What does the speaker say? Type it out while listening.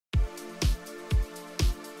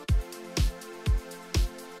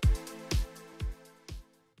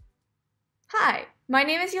My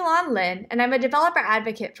name is Yulan, and I'm a developer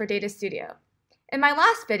advocate for Data Studio. In my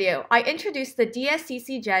last video, I introduced the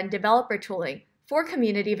dscc-gen developer tooling for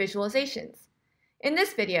community visualizations. In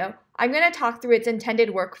this video, I'm going to talk through its intended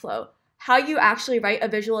workflow, how you actually write a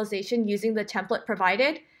visualization using the template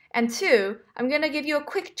provided, and two, I'm going to give you a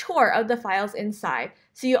quick tour of the files inside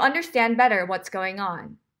so you understand better what's going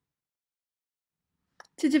on.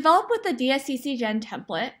 To develop with the dscc-gen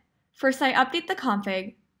template, first I update the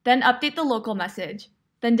config, then update the local message,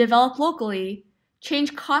 then develop locally,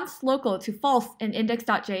 change const local to false in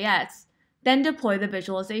index.js, then deploy the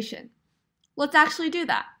visualization. Let's actually do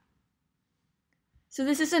that. So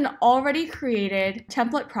this is an already created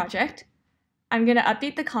template project. I'm going to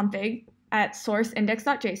update the config at source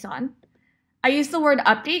index.json. I use the word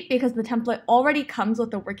update because the template already comes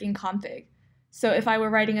with a working config. So if I were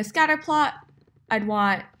writing a scatter plot, I'd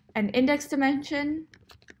want an index dimension,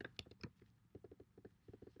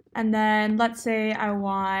 and then let's say I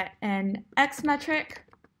want an X metric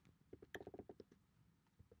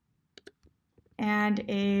and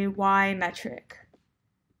a Y metric.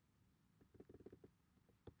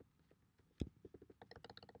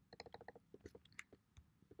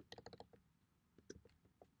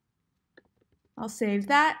 I'll save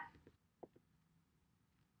that.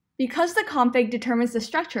 Because the config determines the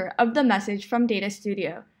structure of the message from Data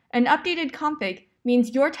Studio, an updated config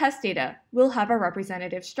means your test data will have a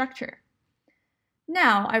representative structure.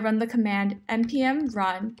 Now I run the command npm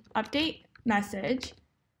run update message,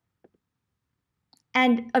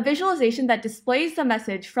 and a visualization that displays the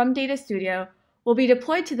message from Data Studio will be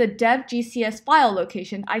deployed to the dev GCS file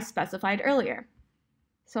location I specified earlier.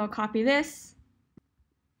 So I'll copy this,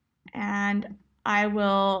 and I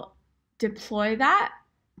will deploy that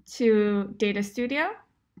to Data Studio.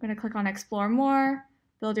 I'm going to click on Explore More,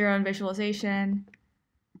 Build Your Own Visualization,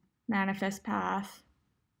 Manifest Path.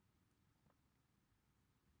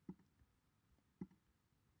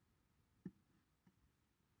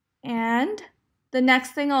 And the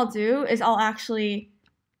next thing I'll do is I'll actually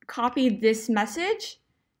copy this message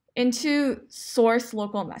into source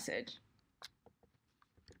local message.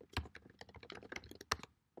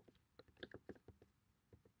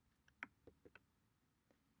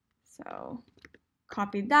 So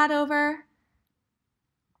copied that over.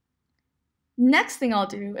 Next thing I'll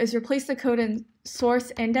do is replace the code in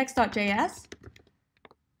source index.js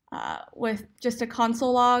with just a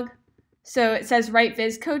console log. So it says write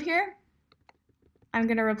viz code here. I'm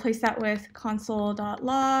going to replace that with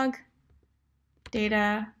console.log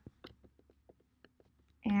data,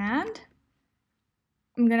 and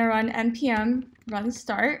I'm going to run npm run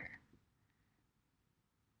start.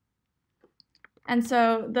 And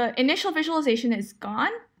so the initial visualization is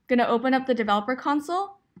gone. I'm going to open up the developer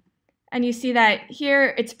console, and you see that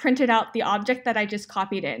here it's printed out the object that I just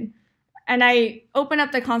copied in. And I open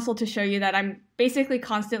up the console to show you that I'm basically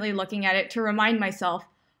constantly looking at it to remind myself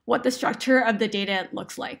what the structure of the data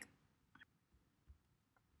looks like.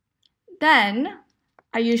 Then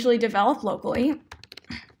I usually develop locally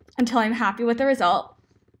until I'm happy with the result.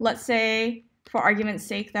 Let's say, for argument's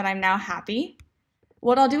sake, that I'm now happy.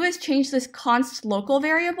 What I'll do is change this const local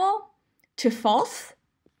variable to false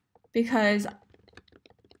because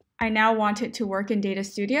I now want it to work in Data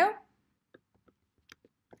Studio,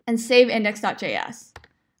 and save index.js.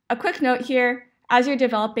 A quick note here, as you're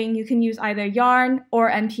developing, you can use either yarn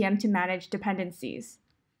or npm to manage dependencies.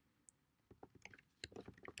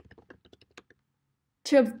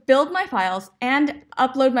 To build my files and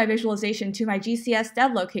upload my visualization to my GCS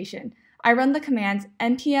dev location, I run the commands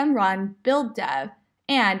npm run build dev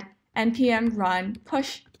and npm run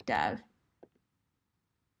push dev.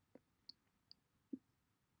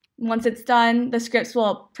 Once it's done, the scripts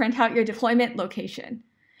will print out your deployment location.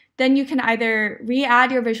 Then you can either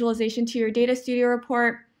re-add your visualization to your Data Studio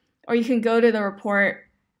report, or you can go to the report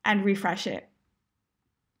and refresh it.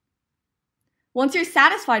 Once you're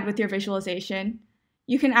satisfied with your visualization,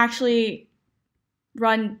 you can actually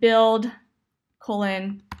run build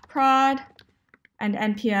 :prod and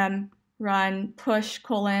npm run push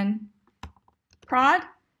 :prod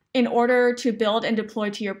in order to build and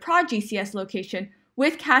deploy to your prod GCS location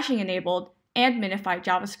with caching enabled and minified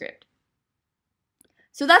JavaScript.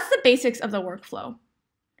 So that's the basics of the workflow.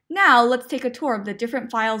 Now let's take a tour of the different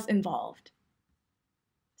files involved.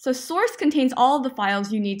 So source contains all of the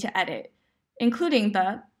files you need to edit, including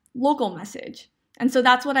the local message. And so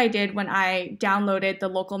that's what I did when I downloaded the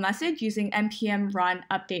local message using npm run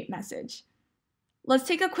update message. Let's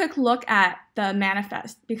take a quick look at the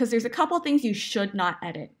manifest because there's a couple things you should not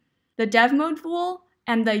edit. The dev mode tool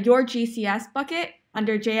and the your GCS bucket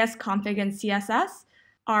under JS config and CSS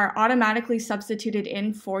are automatically substituted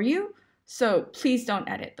in for you. so please don't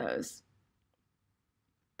edit those.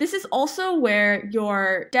 This is also where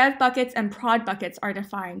your dev buckets and prod buckets are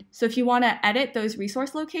defined. So if you want to edit those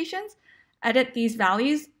resource locations, edit these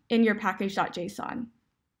values in your package.json.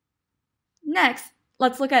 Next,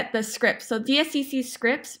 let's look at the scripts. So dscc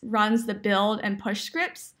scripts runs the build and push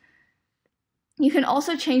scripts. You can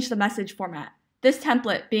also change the message format. This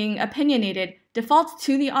template, being opinionated, defaults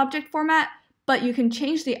to the object format, but you can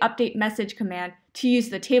change the update message command to use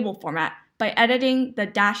the table format by editing the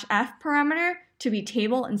 -f parameter to be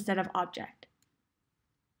table instead of object.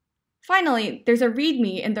 Finally, there's a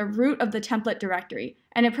README in the root of the template directory,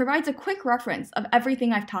 and it provides a quick reference of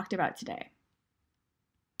everything I've talked about today.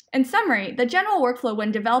 In summary, the general workflow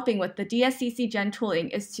when developing with the dscc-gen tooling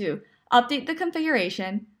is to update the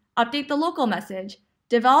configuration, update the local message,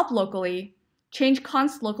 develop locally, change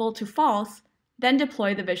const local to false, then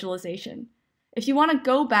deploy the visualization. If you want to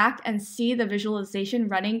go back and see the visualization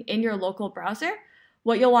running in your local browser,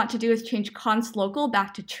 what you'll want to do is change const local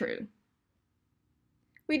back to true.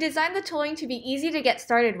 We designed the tooling to be easy to get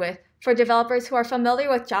started with for developers who are familiar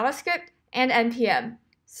with JavaScript and NPM.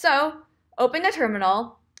 So, open a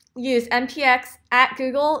terminal, use npx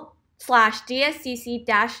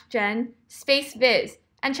 @google/dscc-gen /viz,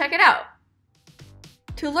 and check it out.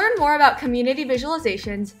 To learn more about community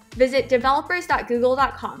visualizations, visit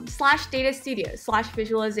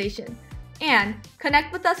developers.google.com/datastudio/visualization and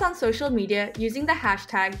connect with us on social media using the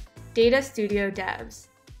hashtag DataStudioDevs.